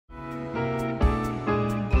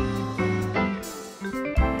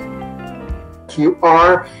You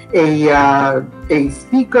are a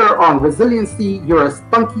speaker on resiliency. You're a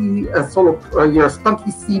you're a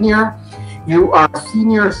Spunky Senior. You are a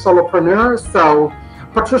senior solopreneur. So,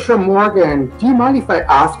 Patricia Morgan, do you mind if I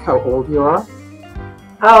ask how old you are?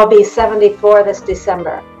 I'll be 74 this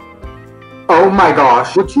December. Oh my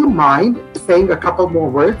gosh! Would you mind saying a couple more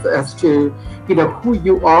words as to, who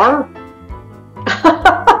you are?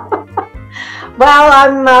 Well,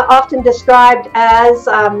 I'm often described as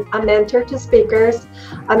a mentor to speakers,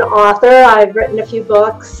 an author. I've written a few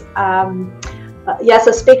books. Yes,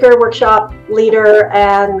 a speaker, workshop leader,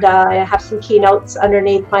 and I have some keynotes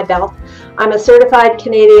underneath my belt. I'm a certified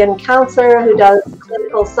Canadian counselor who does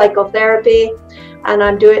clinical psychotherapy, and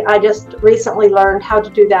I just recently learned how to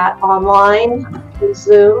do that online through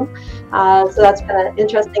Zoom. So that's been an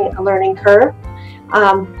interesting learning curve.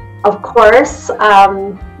 Of course,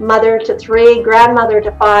 mother to 3, grandmother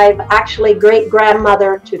to 5, actually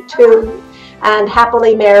great-grandmother to 2, and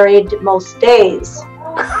happily married most days.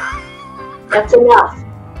 That's enough.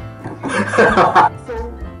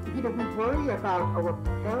 So, we worry about our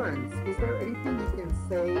parents. Is there anything you can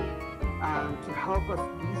say to help us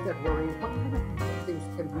ease that worry? What kind of things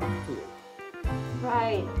can we do?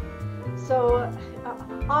 Right. So,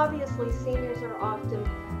 obviously, seniors are often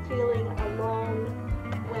feeling alone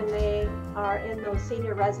when they are in those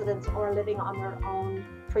senior residence or living on their own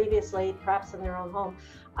previously, perhaps in their own home.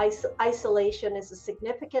 Isolation is a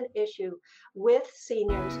significant issue with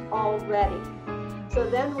seniors already. So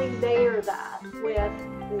then we layer that with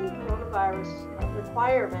the coronavirus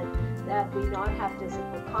requirement that we not have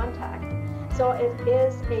physical contact. So it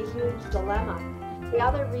is a huge dilemma. The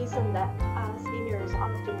other reason that seniors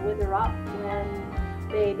often wither up when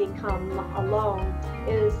they become alone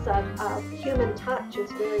is human touch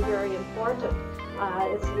is very, very important.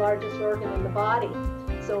 It's the largest organ in the body.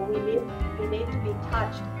 So we need to be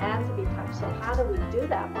touched and to be touched. So how do we do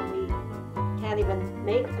that when we can't even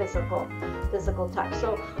make physical touch?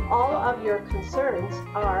 So all of your concerns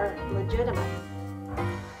are legitimate.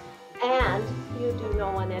 And you do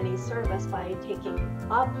no one any service by taking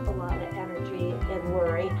up a lot of energy in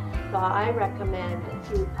worry. So I recommend a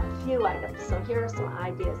few items. So here are some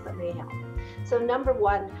ideas that may help. So number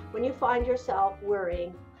 1, when you find yourself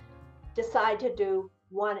worrying, decide to do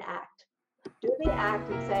one act. Do the act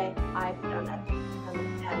and say, I've done it,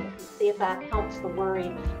 and see if that helps the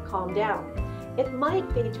worry calm down. It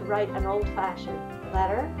might be to write an old-fashioned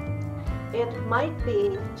letter. It might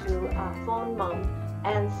be to phone mom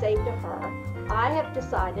and say to her, I have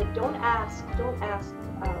decided, don't ask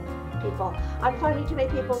people. I'm finding too many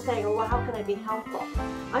people saying, oh, well, how can I be helpful?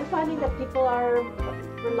 I'm finding that people are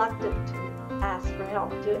reluctant to ask for help,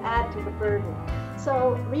 to add to the burden.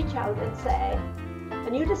 So reach out and say,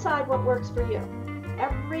 and you decide what works for you.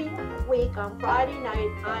 Every week on Friday night,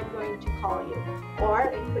 I'm going to call you. Or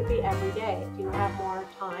it could be every day if you have more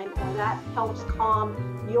time, or that helps calm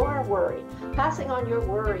your worry. Passing on your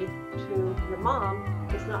worry to your mom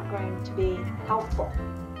is not going to be helpful.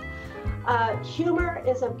 Humor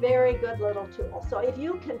is a very good little tool. So if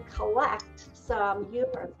you can collect some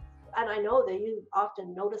humor, and I know that you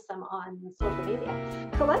often notice them on social media,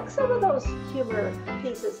 collect some of those humor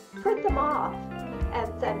pieces, print them off, and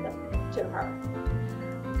send them to her.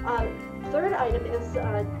 Third item is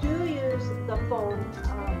do use the phone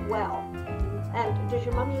well. And does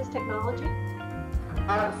your mom use technology?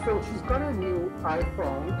 So she's got a new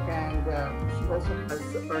iPhone, and she also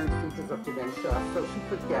has early stages of dementia, so she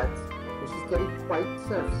forgets, and she's getting quite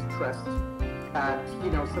stressed that,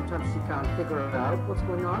 sometimes she can't figure out what's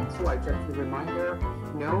going on. So I gently remind her,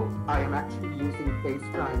 no, I am actually using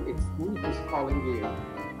FaceTime. It's me who's calling you.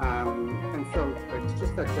 And so it's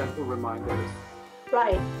just that gentle reminders.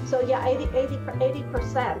 Right. So yeah,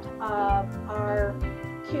 80% of our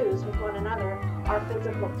cues with one another are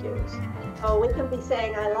physical cues. So we can be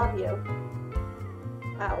saying, I love you.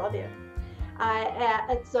 I love you.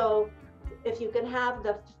 And so if you can have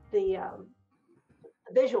the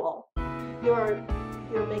visual, you're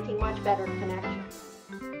making much better connections.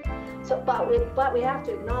 So, but we have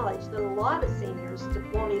to acknowledge that a lot of seniors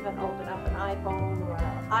won't even open up an iPhone or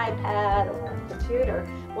an iPad or a computer.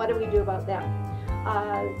 What do we do about them?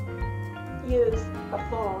 Use a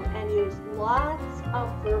phone and use lots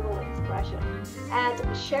of verbal expression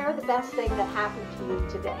and share the best thing that happened to you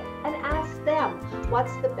today, and ask them what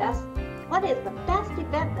is the best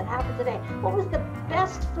event that happened today? What was the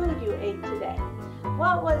best food you ate today?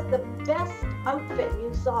 What was the best outfit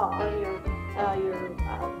you saw on your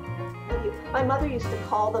my mother used to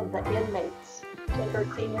call them the inmates in her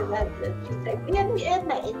senior residence. She'd say,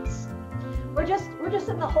 inmates. We're just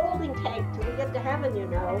in the holding tank till we get to heaven,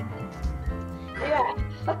 Yeah.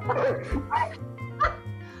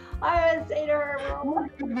 I would say to her, well,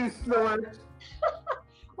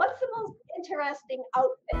 what's the most interesting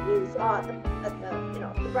outfit you saw at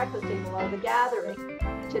the breakfast table or the gathering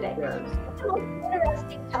today? Yes. What's the most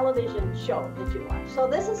interesting television show that you watch? So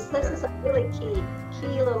this is a really key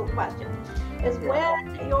little question. Is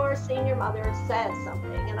when your senior mother says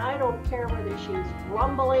something, and I don't care whether she's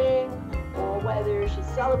grumbling or whether she's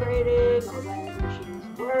celebrating or whether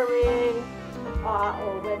she's worrying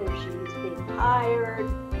or whether she's being tired,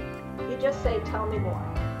 you just say, tell me more.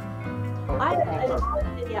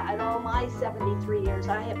 In all my 73 years,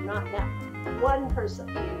 I have not met one person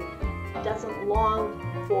who doesn't long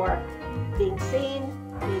for being seen,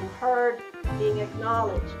 being heard, being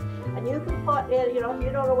acknowledged. And you can put in, if you don't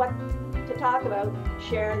know what to talk about,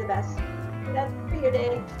 share the best for your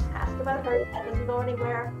day, ask about her, that doesn't go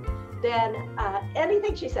anywhere. Then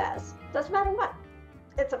anything she says, doesn't matter what.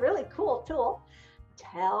 It's a really cool tool.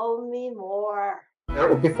 Tell me more.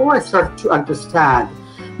 Before I started to understand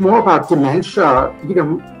more about dementia,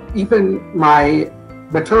 even my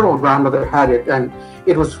maternal grandmother had it, and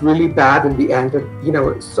it was really bad in the end.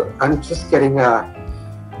 And, so I'm just getting it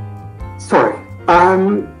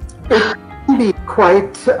can be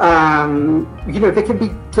quite, they can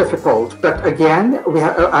be difficult. But again,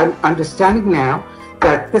 I'm understanding now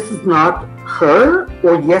that this is not her,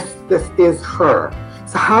 or yes, this is her.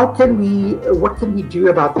 So what can we do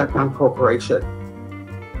about that non-cooperation?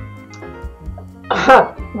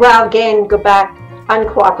 Well, again, go back,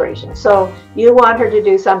 uncooperation. So you want her to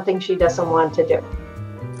do something she doesn't want to do.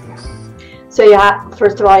 Yes. So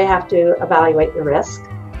first of all, you have to evaluate your risk.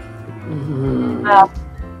 Mm-hmm.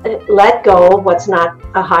 Let go of what's not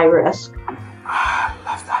a high risk. I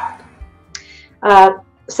love that.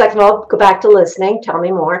 Second of all, go back to listening. Tell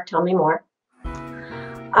me more. Tell me more.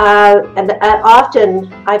 And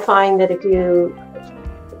often I find that if you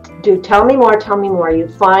do tell me more, you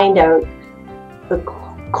find out the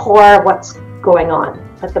core of what's going on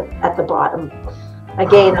at the bottom.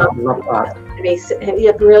 Again,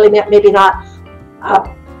 you really maybe not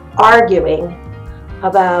arguing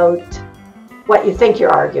about what you think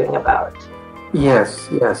you're arguing about. Yes.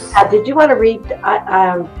 Did you want to read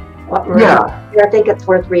what Marie? Yeah. I think it's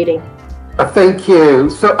worth reading. Thank you.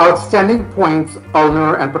 So outstanding points,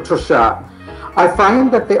 Alnoor and Patricia. I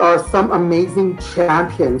find that there are some amazing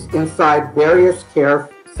champions inside various care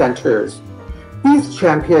centers. These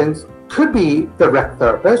champions could be the rec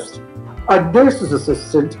therapist, a nurse's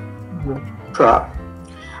assistant, etc.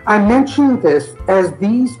 I mention this as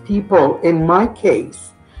these people, in my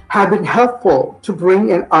case, have been helpful to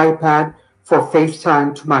bring an iPad for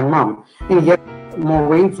FaceTime to my mom. And yet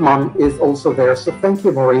Maureen's mom is also there. So thank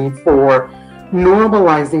you, Maureen, for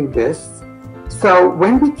normalizing this. So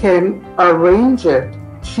when we can arrange it,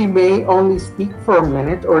 she may only speak for a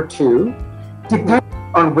minute or two, depending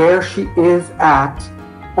on where she is at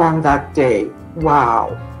on that day.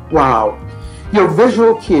 Wow. Your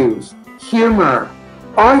visual cues, humor,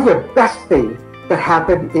 are the best thing that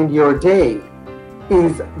happened in your day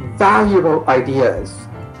is valuable ideas.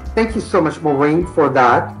 Thank you so much, Maureen, for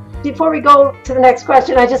that. Before we go to the next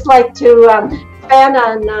question, I'd just like to expand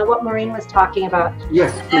on what Maureen was talking about.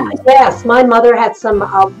 Yes, please. Yes, my mother had some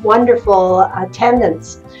wonderful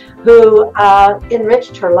attendants who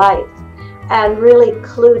enriched her life and really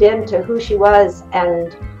clued into who she was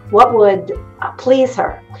and what would please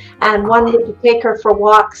her. And one would take her for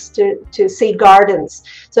walks to see gardens.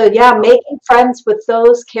 So yeah, making friends with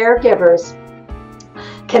those caregivers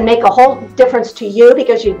can make a whole difference to you,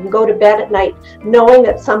 because you can go to bed at night knowing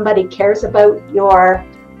that somebody cares about your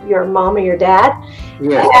mom or your dad.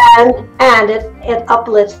 Yes. And it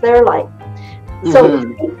uplifts their life. Mm-hmm. So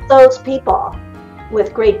treat those people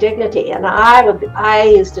with great dignity. And I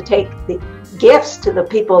used to take the gifts to the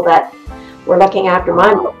people that were looking after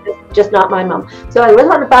my mom, just not my mom. So I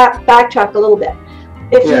want to backtrack a little bit.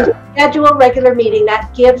 If you schedule a regular meeting,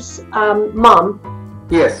 that gives mom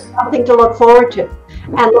something to look forward to.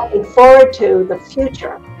 And looking forward to the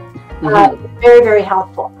future, very, very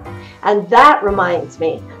helpful. And that reminds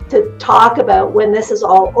me to talk about, when this is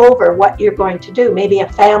all over, what you're going to do. Maybe a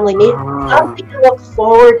family meeting, something to look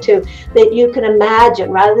forward to that you can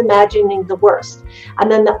imagine, rather than imagining the worst.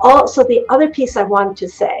 And then also the other piece I wanted to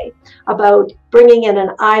say about bringing in an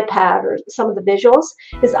iPad or some of the visuals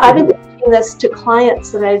is I've been teaching this to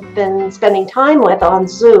clients that I've been spending time with on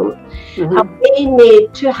Zoom. They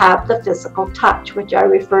need to have the physical touch, which I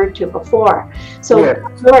referred to before. So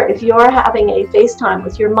if you're having a FaceTime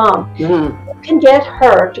with your mom, you can get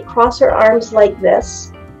her to cross her arms like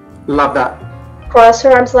this. Love that. Cross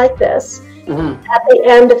her arms like this at the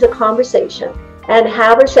end of the conversation. and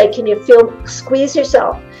have her say, can you feel, squeeze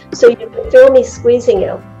yourself, so you can feel me squeezing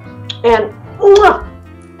you, and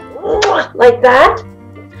like that.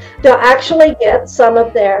 They'll actually get some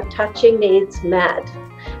of their touching needs met.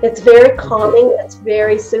 It's very calming, it's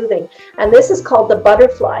very soothing. And this is called the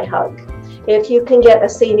butterfly hug. If you can get a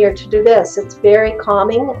senior to do this, it's very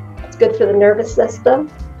calming, it's good for the nervous system.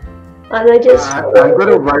 And I just... I'm going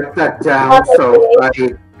to write that down so I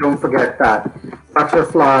don't forget that.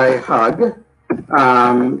 Butterfly hug.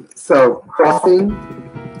 So crossing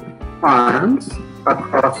arms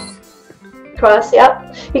across,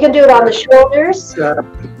 yep. You can do it on the shoulders,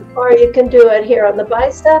 or you can do it here on the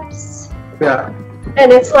biceps. Yeah.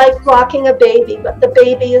 And it's like rocking a baby, but the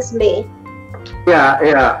baby is me. Yeah.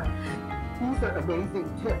 These are amazing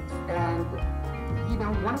tips. And, you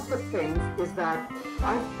know, one of the things is that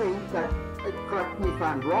I think that, correct me if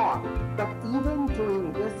I'm wrong, but even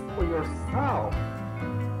doing this for yourself,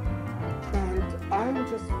 and I'm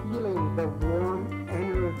just feeling the warm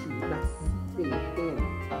energy that's seeping in,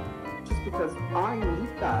 just because I need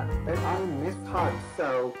that, and I miss hugs.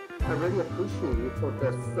 So I really appreciate you for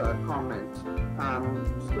this comment.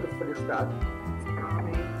 Just going to finish that.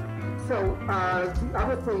 So the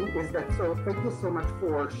other thing is that, so thank you so much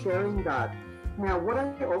for sharing that. Now, what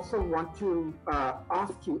I also want to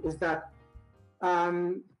ask you is that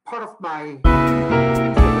part of my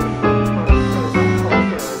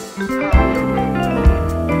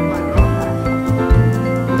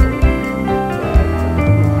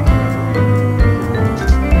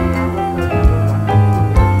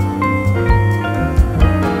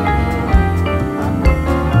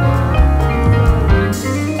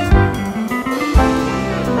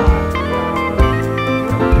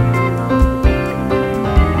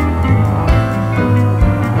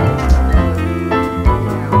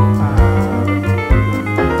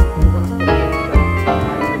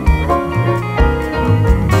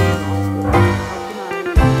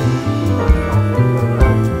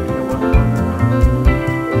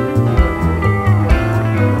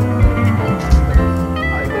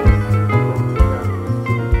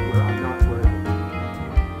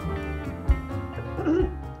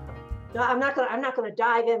I'm not going to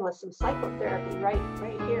dive in with some psychotherapy right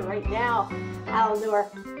here, right now, Alnoor.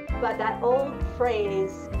 But that old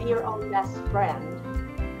phrase, "be your own best friend,"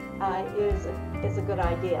 is a good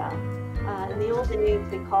idea. In the old days,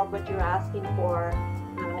 we called what you're asking for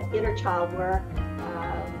inner child work,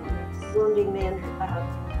 wounding the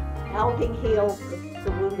helping heal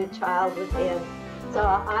the wounded child within. So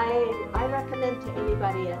I recommend to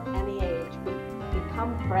anybody at any age,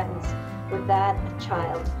 become friends with that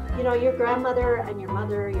child. You know, your grandmother and your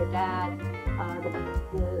mother, your dad,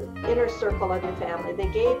 the inner circle of your family,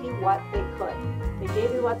 they gave you what they could. They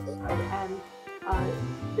gave you what they could, and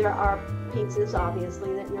there are pieces,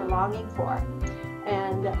 obviously, that you're longing for.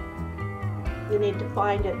 And you need to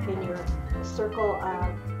find it in your circle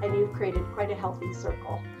and you've created quite a healthy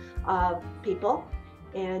circle of people,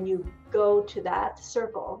 and you go to that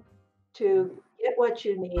circle to get what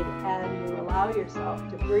you need, and you allow yourself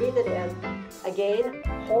to breathe it in. Again,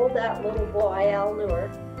 hold that little boy, Alnoor,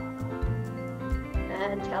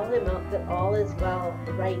 and tell him that all is well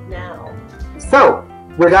right now. So,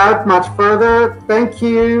 without much further, thank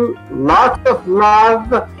you, lots of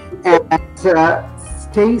love, and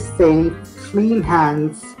stay safe, clean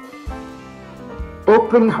hands,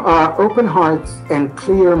 open hearts, and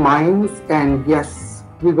clear minds, and yes,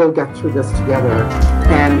 we will get through this together.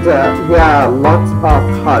 And yeah, lots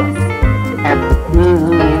of hugs. And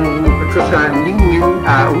Patricia, and leaning in,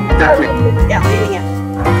 definitely. Yeah, leaning in.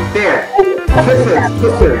 There. Kisses.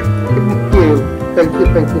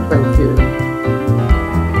 Thank you.